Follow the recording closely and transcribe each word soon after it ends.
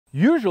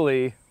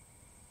Usually,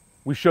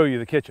 we show you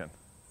the kitchen.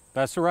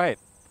 That's right.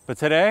 But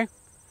today,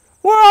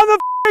 we're on the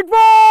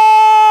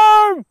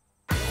farm!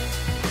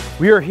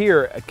 We are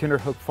here at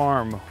Kinderhook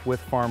Farm with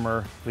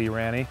farmer Lee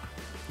Ranney.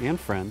 And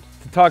friend.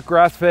 To talk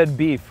grass-fed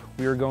beef,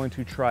 we are going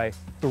to try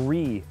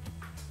 3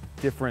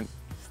 different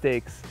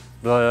steaks.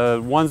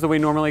 The ones that we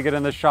normally get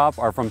in the shop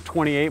are from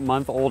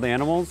 28-month-old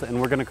animals, and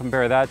we're gonna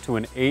compare that to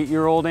an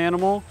 8-year-old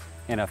animal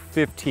and a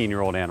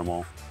 15-year-old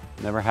animal.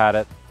 Never had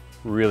it,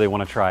 really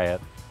wanna try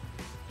it.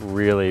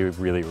 Really,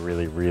 really,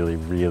 really, really,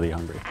 really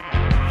hungry.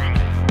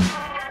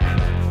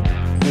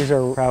 These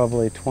are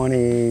probably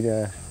 20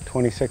 to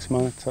 26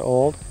 months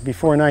old.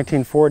 Before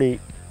 1940,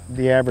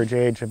 the average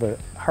age of a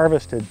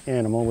harvested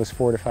animal was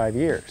 4 to 5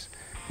 years.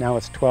 Now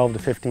it's 12 to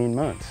 15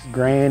 months.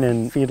 Grain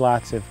and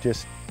feedlots have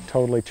just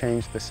totally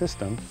changed the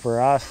system.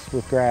 For us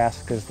with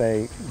grass, because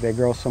they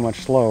grow so much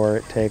slower,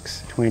 it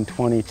takes between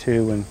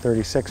 22 and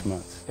 36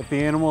 months. If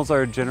the animals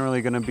are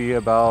generally gonna be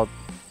about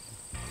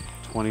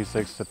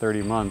 26 to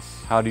 30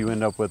 months, how do you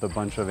end up with a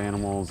bunch of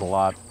animals a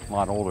lot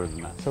older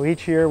than that? So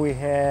each year we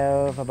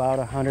have about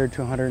 100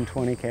 to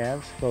 120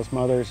 calves. Those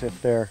mothers,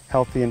 if they're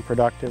healthy and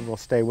productive, will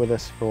stay with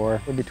us for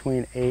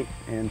between 8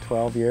 and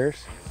 12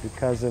 years.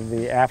 Because of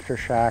the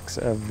aftershocks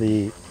of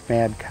the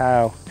mad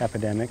cow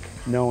epidemic,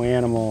 no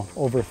animal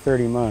over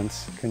 30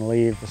 months can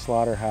leave the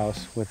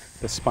slaughterhouse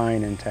with the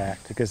spine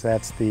intact, because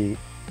that's the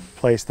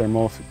place they're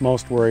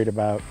most worried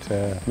about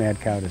mad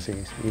cow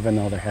disease, even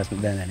though there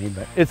hasn't been any.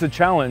 But it's a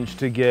challenge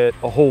to get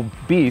a whole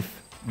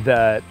beef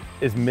that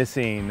is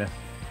missing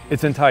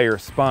its entire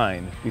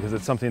spine, because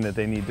it's something that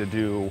they need to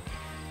do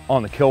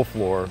on the kill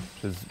floor,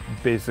 which is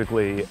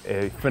basically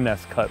a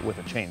finesse cut with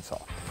a chainsaw.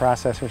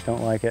 Processors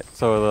don't like it.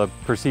 So the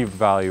perceived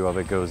value of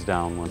it goes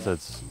down once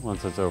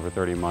it's over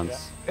 30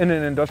 months. In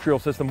an industrial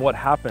system, what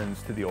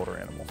happens to the older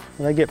animals?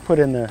 Well, they get put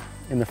in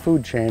the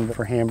food chain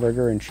for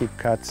hamburger and cheap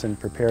cuts and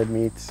prepared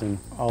meats and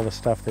all the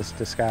stuff that's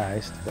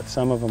disguised. But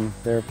some of them,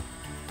 they're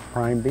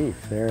prime beef.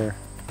 They're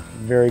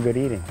very good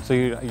eating. So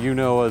you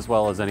know as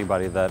well as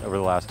anybody that over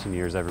the last 10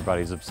 years,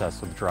 everybody's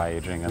obsessed with dry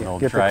aging, and they'll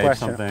get dry the age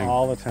question something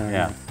all the time.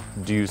 Yeah.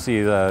 Do you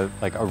see a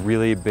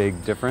really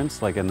big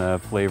difference, like in the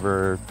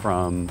flavor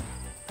from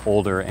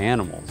older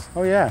animals?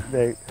 Oh yeah,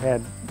 they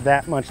had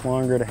that much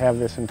longer to have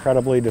this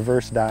incredibly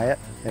diverse diet.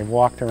 They've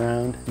walked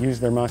around,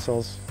 used their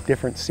muscles,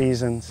 different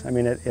seasons. I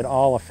mean, it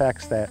all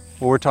affects that.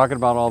 Well, we're talking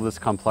about all this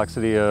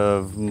complexity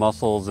of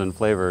muscles and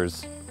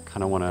flavors.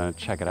 Kind of want to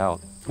check it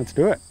out. Let's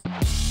do it.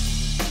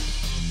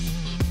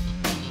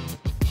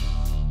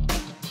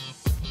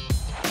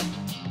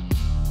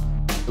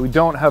 We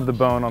don't have the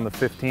bone on the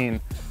 15,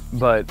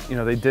 but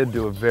they did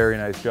do a very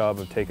nice job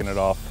of taking it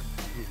off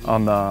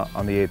on the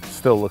 8. It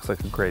still looks like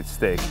a great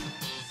steak.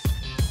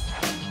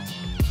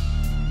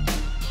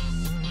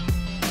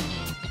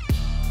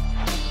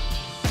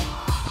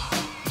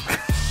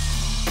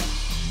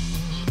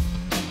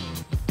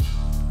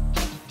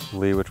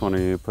 Lee, which one are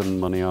you putting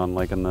money on,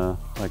 liking the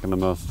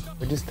most?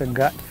 Just a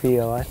gut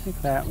feel. I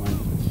think that one.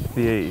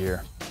 The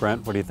 8-year.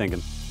 Brent, what are you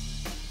thinking?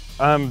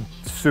 I'm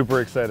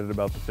super excited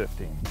about the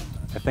 15.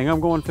 I think I'm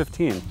going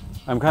 15.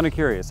 I'm kind of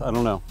curious. I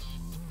don't know.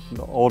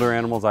 The older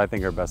animals I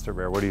think are best at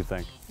rare. What do you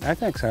think? I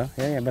think so.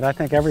 Yeah, but I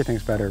think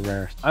everything's better at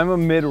rare. I'm a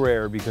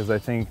mid-rare because I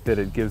think that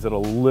it gives it a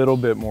little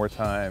bit more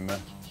time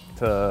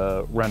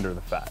to render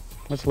the fat.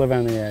 Let's live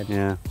on the edge.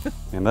 Yeah.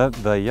 And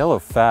the yellow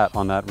fat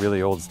on that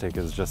really old steak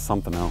is just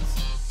something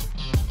else.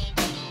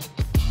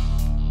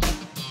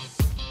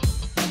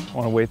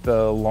 Want to wait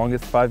the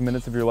longest 5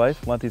 minutes of your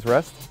life? Let these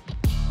rest?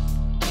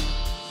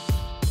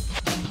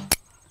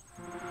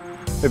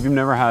 If you've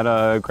never had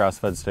a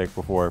grass-fed steak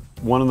before,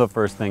 one of the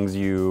first things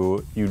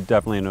you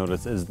definitely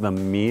notice is the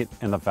meat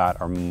and the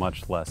fat are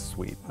much less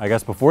sweet. I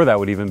guess before that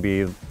would even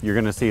be, you're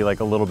gonna see like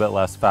a little bit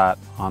less fat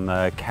on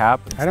the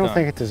cap. I don't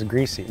think it's as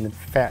greasy, and the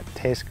fat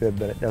tastes good,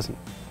 but it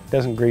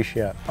doesn't grease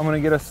you up. I'm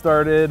gonna get us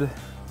started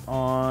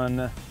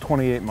on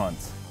 28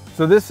 months.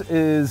 So this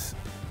is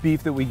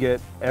beef that we get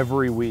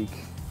every week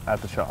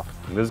at the shop.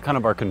 This is kind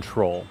of our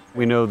control.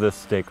 We know this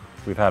steak,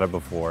 we've had it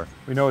before.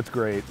 We know it's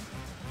great.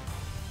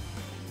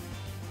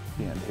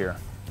 The end here.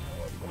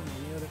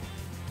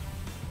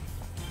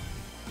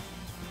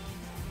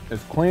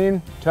 It's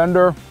clean,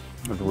 tender.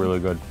 It's really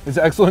good. It's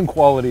excellent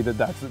quality.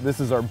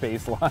 This is our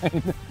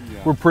baseline.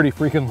 Yeah. We're pretty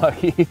freaking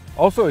lucky.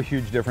 Also a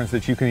huge difference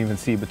that you can even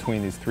see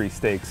between these 3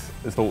 steaks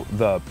is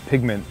the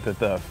pigment that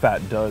the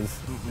fat does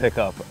pick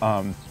up.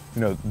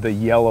 The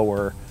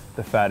yellower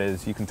the fat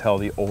is, you can tell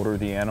the older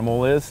the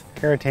animal is.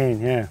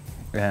 Carotene, yeah.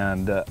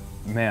 And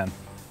man,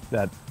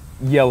 that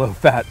yellow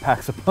fat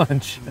packs a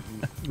punch.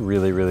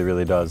 Really, really,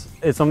 really does.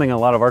 It's something a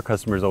lot of our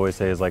customers always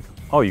say is like,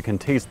 oh, you can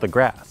taste the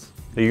grass.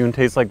 You can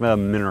taste like the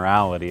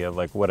minerality of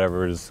like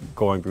whatever is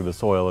going through the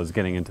soil is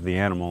getting into the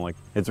animal. Like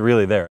it's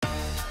really there.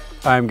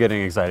 I'm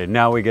getting excited.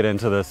 Now we get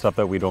into the stuff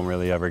that we don't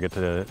really ever get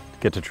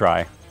to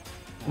try.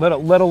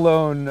 Let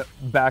alone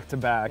back to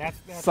back,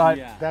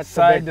 side to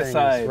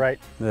side. Right.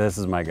 This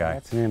is my guy.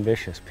 That's an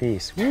ambitious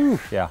piece. Woo.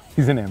 Yeah.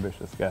 He's an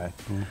ambitious guy.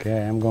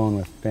 Okay, I'm going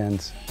with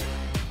Ben's.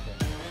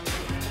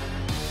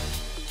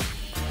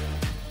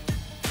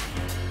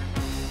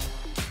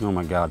 Oh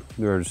my God,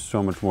 there's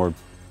so much more,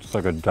 just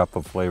like a depth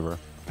of flavor.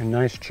 And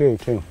nice chew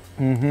too.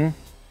 Mm-hmm.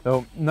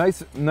 So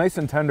nice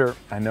and tender.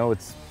 I know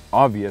it's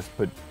obvious,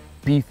 but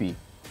beefy.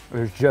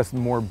 There's just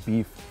more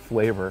beef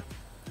flavor.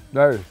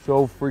 That is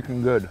so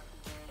freaking good.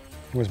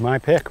 It was my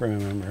pick,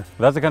 remember?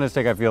 That's the kind of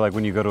steak I feel like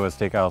when you go to a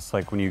steakhouse,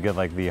 like when you get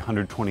like the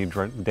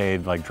 120-day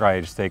like dry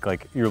aged steak,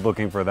 like you're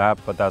looking for that,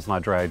 but that's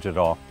not dry aged at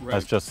all. Right.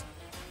 That's just.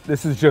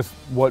 This is just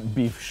what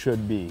beef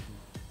should be.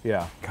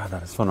 Yeah. God,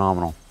 that is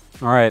phenomenal.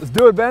 All right. Let's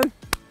do it, Ben.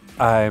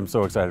 I am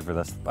so excited for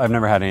this. I've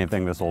never had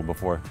anything this old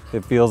before.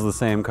 It feels the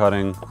same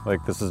cutting.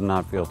 Like this does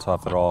not feel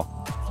tough at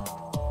all.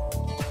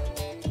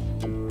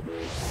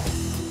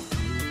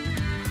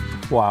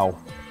 Wow.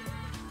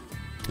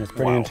 It's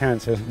pretty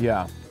intense, isn't it?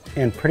 Yeah.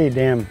 And pretty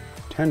damn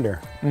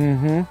tender.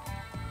 Mm-hmm.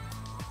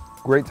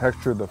 Great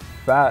texture. The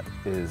fat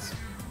is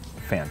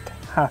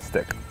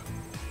fantastic.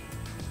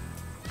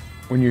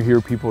 When you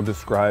hear people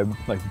describe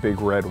like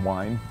big red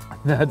wine,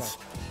 that's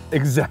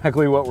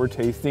exactly what we're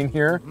tasting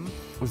here.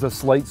 There's a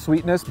slight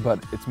sweetness,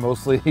 but it's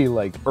mostly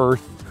like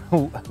earth,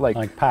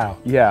 like pow.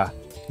 Yeah.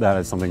 That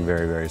is something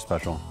very, very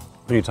special.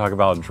 When you talk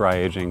about dry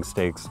aging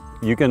steaks,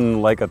 you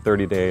can like a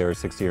 30-day or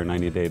 60 or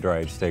 90-day dry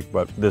aged steak,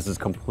 but this is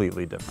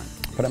completely different.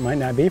 But it might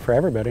not be for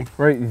everybody.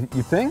 Right,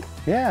 you think?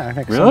 Yeah, I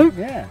think really?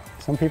 Yeah,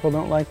 some people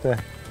don't like the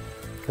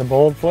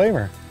bold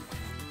flavor.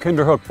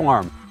 Kinderhook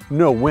Farm,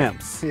 no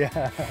wimps.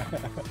 Yeah.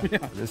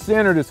 Yeah. The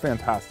standard is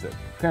fantastic.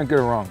 Can't get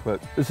it wrong,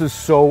 but this is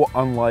so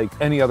unlike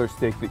any other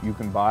steak that you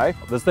can buy.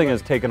 This thing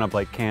is taken up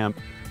like camp.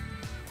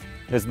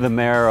 It's the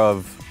mayor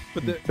of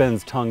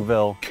Ben's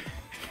Tongueville.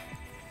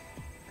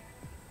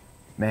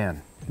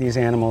 Man. These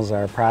animals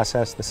are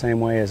processed the same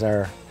way as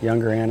our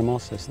younger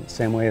animals, the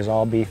same way as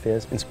all beef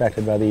is,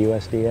 inspected by the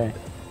USDA.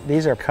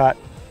 These are cut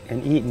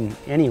and eaten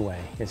anyway.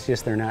 It's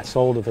just they're not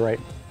sold to the right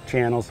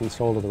channels and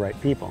sold to the right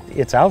people.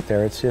 It's out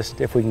there, it's just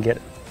if we can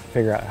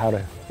figure out how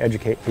to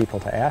educate people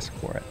to ask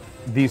for it.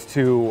 These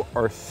two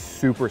are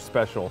super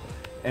special,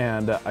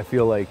 and I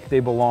feel like they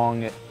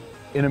belong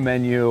in a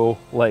menu,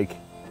 like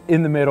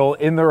in the middle,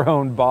 in their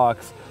own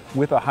box,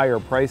 with a higher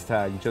price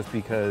tag, just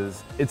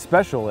because it's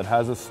special. It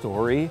has a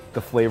story. The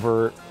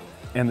flavor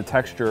and the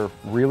texture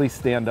really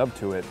stand up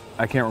to it.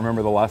 I can't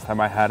remember the last time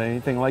I had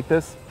anything like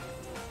this,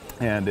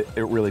 and it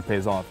really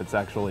pays off. It's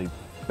actually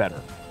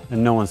better.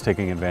 And no one's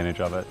taking advantage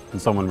of it,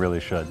 and someone really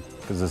should,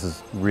 because this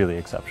is really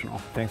exceptional.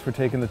 Thanks for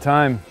taking the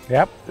time.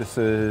 Yep. This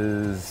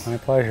is my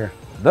pleasure.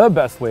 The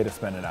best way to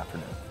spend an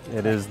afternoon.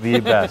 It is the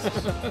best.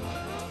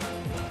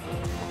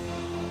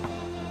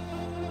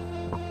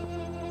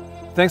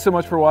 Thanks so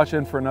much for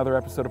watching for another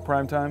episode of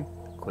Primetime.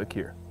 Click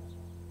here.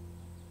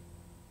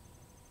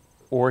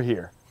 Or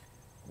here.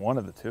 One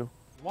of the two.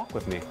 Walk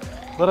with me.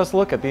 Let us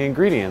look at the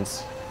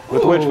ingredients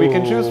with which we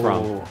can choose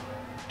from.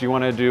 Do you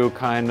want to do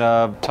kind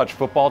of touch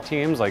football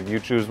teams, like you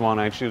choose one,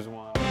 I choose one?